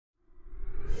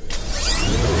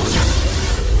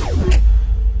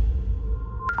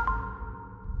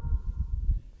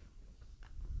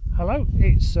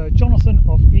it's Jonathan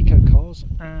of Eco Cars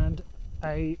and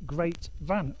a great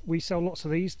van. We sell lots of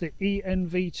these, the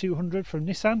eNV200 from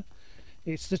Nissan.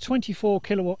 It's the 24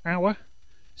 kilowatt hour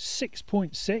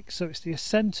 6.6, so it's the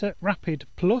Acenta Rapid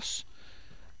Plus,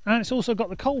 and it's also got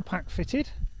the coal pack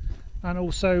fitted, and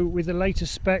also with the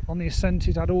latest spec on the Acenta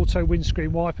it had auto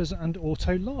windscreen wipers and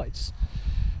auto lights.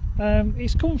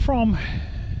 It's come from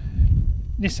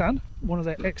Nissan, one of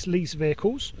their ex-lease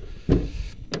vehicles,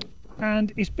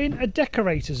 and it's been a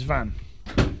decorator's van,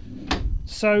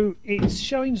 so it's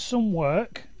showing some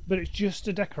work, but it's just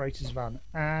a decorator's van,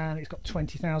 and it's got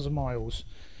 20,000 miles,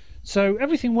 so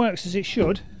everything works as it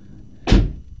should,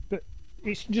 but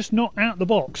it's just not out the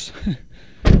box.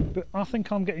 But I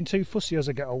think I'm getting too fussy as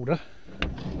I get older.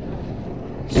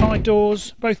 Side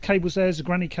doors, both cables there's a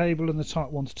granny cable and the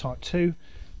type 1 to type 2.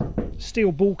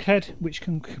 Steel bulkhead which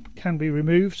can be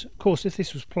removed. Of course, if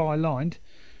this was ply lined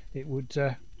it would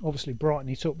obviously brighten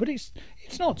it up, but it's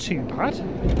not too bad.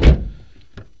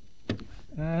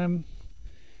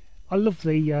 I love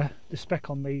the spec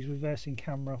on these, reversing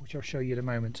camera, which I'll show you in a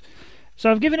moment.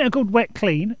 So I've given it a good wet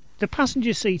clean. The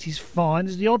passenger seat is fine,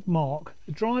 there's the odd mark.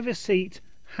 The driver's seat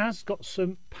has got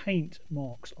some paint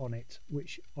marks on it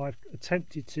which I've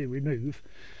attempted to remove,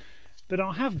 but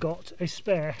I have got a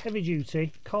spare heavy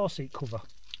duty car seat cover,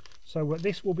 so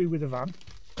this will be with the van.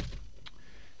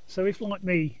 So if, like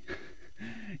me,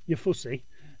 you're fussy,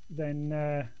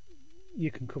 then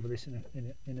you can cover this in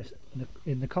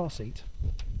the car seat.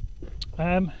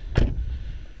 Let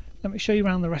me show you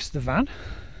around the rest of the van.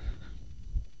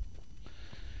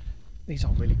 These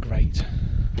are really great.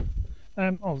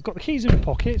 I've got the keys in my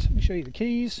pocket. Let me show you the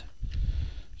keys.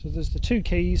 So there's the two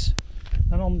keys,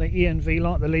 and on the eNV,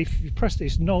 like the Leaf, if you press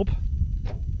this knob,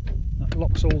 that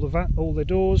locks all the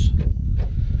doors.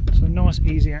 So nice,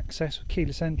 easy access with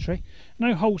keyless entry.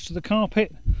 No holes to the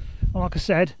carpet. And like I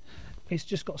said, it's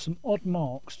just got some odd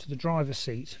marks to the driver's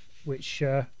seat, which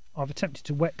I've attempted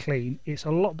to wet clean. It's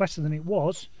a lot better than it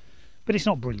was, but it's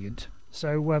not brilliant.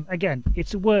 So again,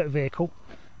 it's a work vehicle,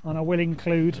 and I will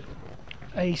include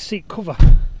a seat cover.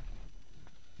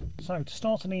 So to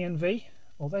start an eNV,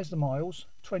 well, there's the miles,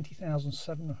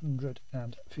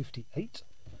 20,758.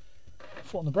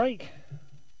 Foot on the brake.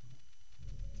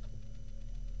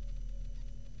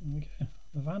 There we go.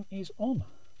 The van is on.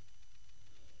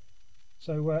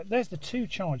 So there's the two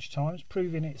charge times,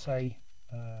 proving it's a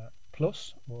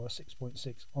plus or a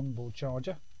 6.6 onboard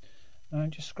charger.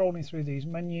 And just scrolling through these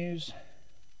menus,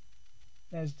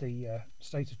 there's the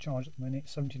state of charge at the minute,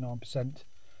 79%, and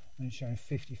it's showing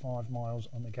 55 miles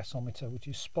on the gasometer, which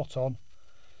is spot on.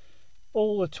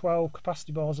 All the 12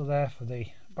 capacity bars are there for the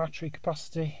battery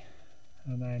capacity,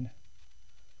 and then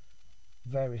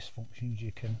various functions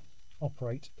you can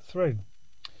operate through.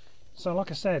 So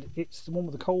like I said, it's the one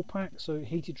with the coal pack, so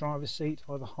heated driver's seat,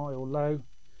 either high or low,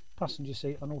 passenger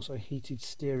seat, and also heated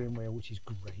steering wheel, which is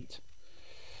great.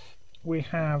 We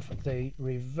have the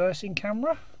reversing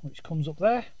camera, which comes up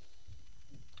there.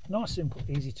 Nice, simple,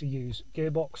 easy to use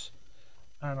gearbox,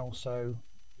 and also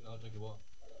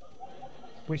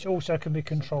which also can be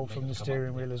controlled from the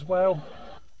steering wheel as well.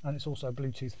 And it's also a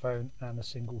Bluetooth phone and a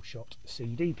single shot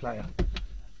CD player.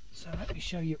 So let me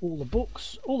show you all the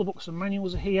books. All the books and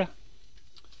manuals are here,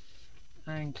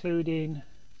 including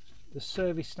the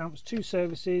service stamps, 2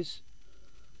 services,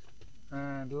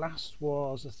 and last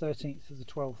was the 13th of the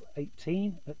 12th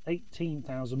 18 at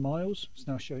 18,000 miles. It's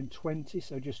now showing 20,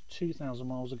 so just 2,000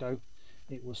 miles ago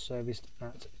it was serviced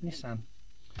at Nissan.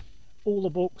 All the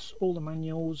books, all the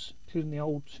manuals, including the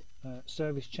old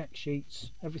service check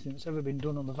sheets, everything that's ever been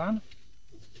done on the van.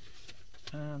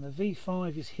 And the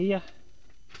V5 is here.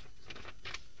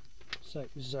 So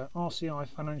it was RCI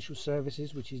Financial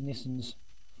Services, which is Nissan's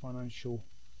financial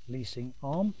leasing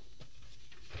arm.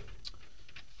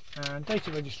 And date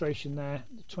of registration there,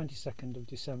 the 22nd of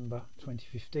December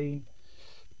 2015.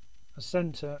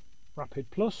 Acenta Rapid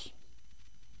Plus.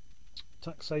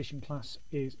 Taxation class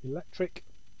is electric,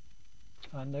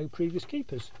 and no previous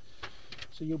keepers,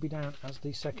 so you'll be down as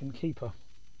the second keeper.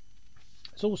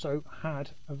 It's also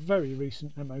had a very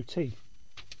recent MOT. I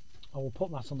will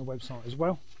put that on the website as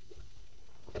well.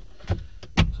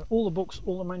 So all the books,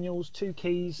 all the manuals, 2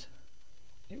 keys.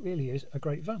 It really is a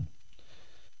great van.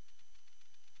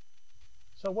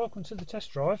 So welcome to the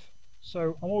test drive.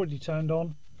 So I'm already turned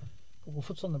on, put my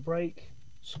foot on the brake,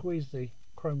 squeeze the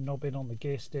chrome knob in on the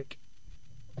gear stick,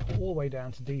 all the way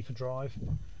down to D for drive.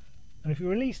 And if you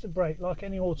release the brake like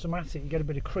any automatic, you get a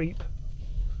bit of creep,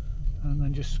 and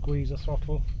then just squeeze the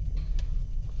throttle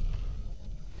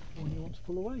when you want to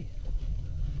pull away.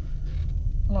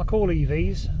 And like all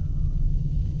EVs,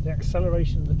 the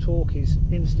acceleration of the torque is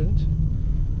instant,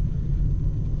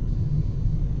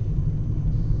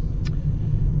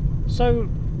 So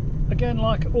again,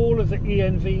 like all of the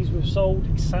eNVs we've sold,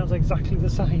 it sounds exactly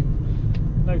the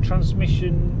same. No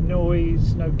transmission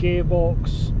noise, no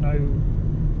gearbox, no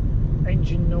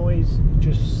engine noise,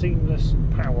 just seamless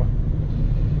power.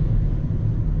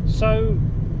 So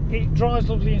it drives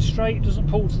lovely and straight, doesn't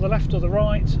pull to the left or the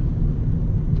right,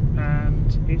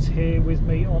 and it's here with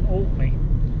me on Orkney.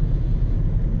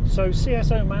 So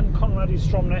CSO man Conrad in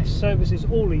Stromness services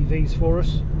all EVs for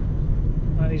us,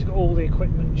 and he's got all the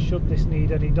equipment should this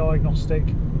need any diagnostic,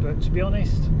 but to be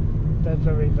honest, they're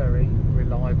very, very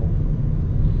reliable.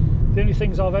 The only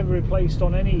things I've ever replaced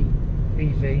on any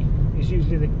EV is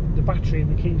usually the battery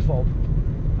and the key fob.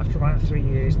 After about 3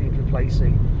 years need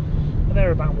replacing, and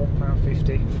they're about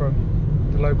 £1.50 from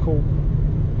the local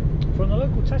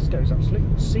Tesco's, actually.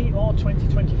 CR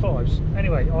 2025s.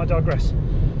 Anyway, I digress.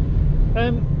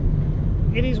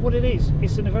 It is what it is.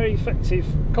 It's a very effective,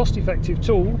 cost-effective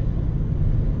tool.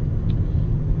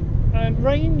 And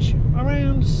range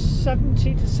around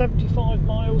 70 to 75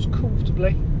 miles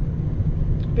comfortably.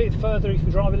 A bit further if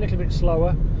you drive a little bit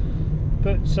slower,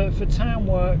 but for town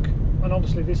work, and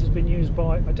obviously this has been used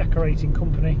by a decorating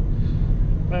company,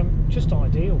 just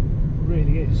ideal,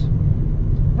 really is.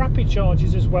 Rapid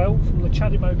charges as well from the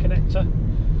Chadimo connector,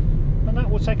 and that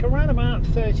will take around about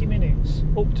 30 minutes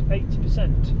up to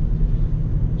 80%.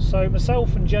 So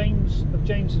myself and James of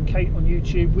James and Kate on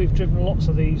YouTube, we've driven lots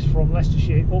of these from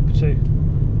Leicestershire up to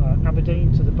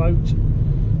Aberdeen to the boat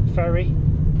ferry,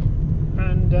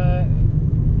 and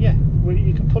yeah,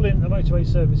 you can pull in the motorway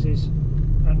services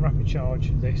and rapid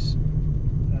charge this.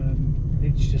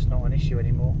 It's just not an issue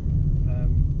anymore.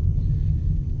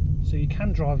 So you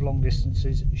can drive long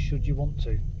distances should you want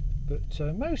to, but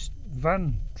most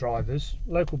van drivers,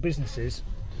 local businesses,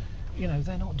 you know,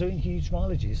 they're not doing huge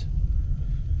mileages.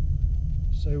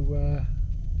 So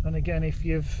and again, if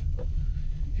you've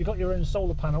got your own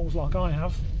solar panels like I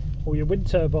have, or your wind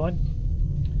turbine,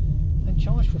 then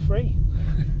charge for free.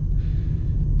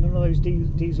 None of those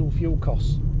diesel fuel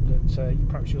costs that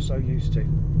perhaps you're so used to.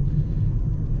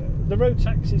 The road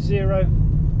tax is zero.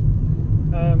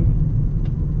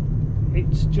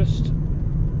 It's just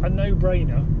a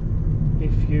no-brainer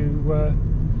if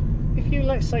you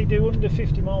let's say do under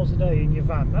 50 miles a day in your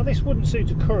van. Now this wouldn't suit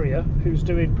a courier who's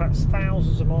doing perhaps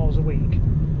thousands of miles a week.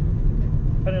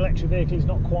 An electric vehicle is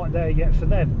not quite there yet for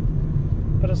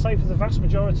them, but I say for the vast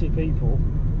majority of people,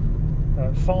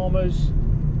 farmers,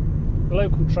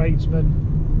 local tradesmen,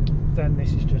 then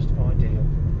this is just ideal.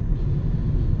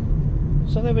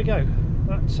 So there we go,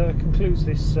 that concludes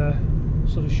this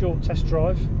sort of short test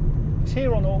drive. It's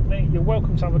here on Orkney. You're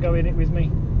welcome to have a go in it with me.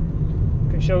 I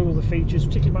can show you all the features,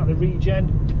 particularly about the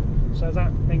regen. So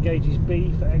that engages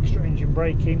B for extra engine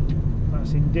braking,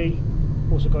 that's in D.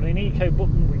 Also got an eco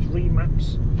button which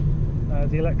remaps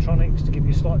the electronics to give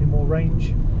you slightly more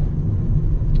range.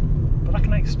 But I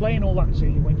can explain all that to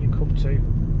you when you come to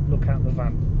look at the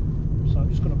van. So I'm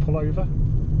just going to pull over.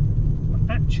 I'm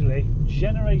actually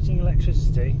generating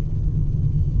electricity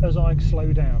as I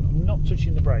slow down. I'm not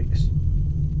touching the brakes.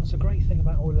 That's a great thing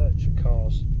about all electric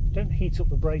cars. Don't heat up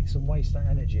the brakes and waste that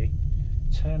energy.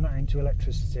 Turn that into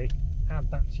electricity,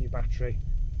 add that to your battery,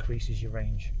 increases your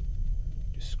range.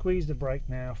 Just squeeze the brake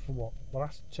now for what, the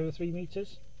last 2 or 3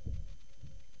 meters?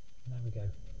 There we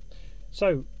go.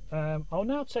 So I'll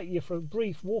now take you for a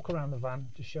brief walk around the van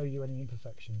to show you any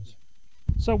imperfections.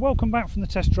 So welcome back from the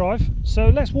test drive. So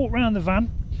let's walk around the van.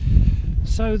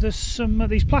 So there's some of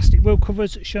these plastic wheel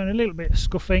covers showing a little bit of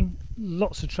scuffing,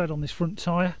 lots of tread on this front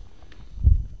tyre.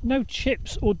 No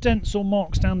chips or dents or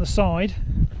marks down the side.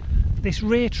 This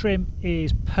rear trim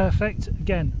is perfect.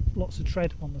 Again, lots of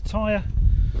tread on the tyre.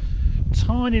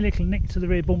 Tiny little nick to the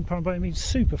rear bumper, but I mean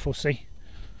super fussy.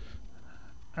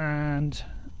 And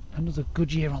another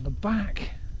Goodyear on the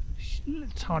back.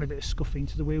 Tiny bit of scuffing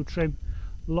to the wheel trim.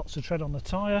 Lots of tread on the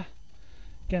tyre.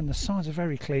 Again, the sides are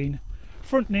very clean.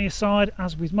 Front near side,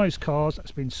 as with most cars,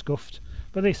 that's been scuffed,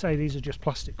 but they say these are just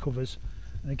plastic covers.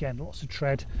 And again, lots of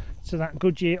tread to that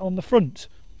Goodyear on the front.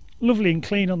 Lovely and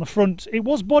clean on the front. It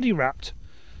was body wrapped,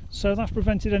 so that's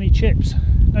prevented any chips.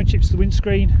 No chips to the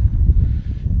windscreen.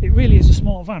 It really is a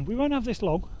smart van. We won't have this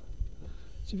long,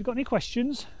 so if you've got any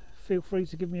questions, feel free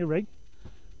to give me a ring,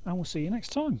 and we'll see you next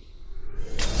time.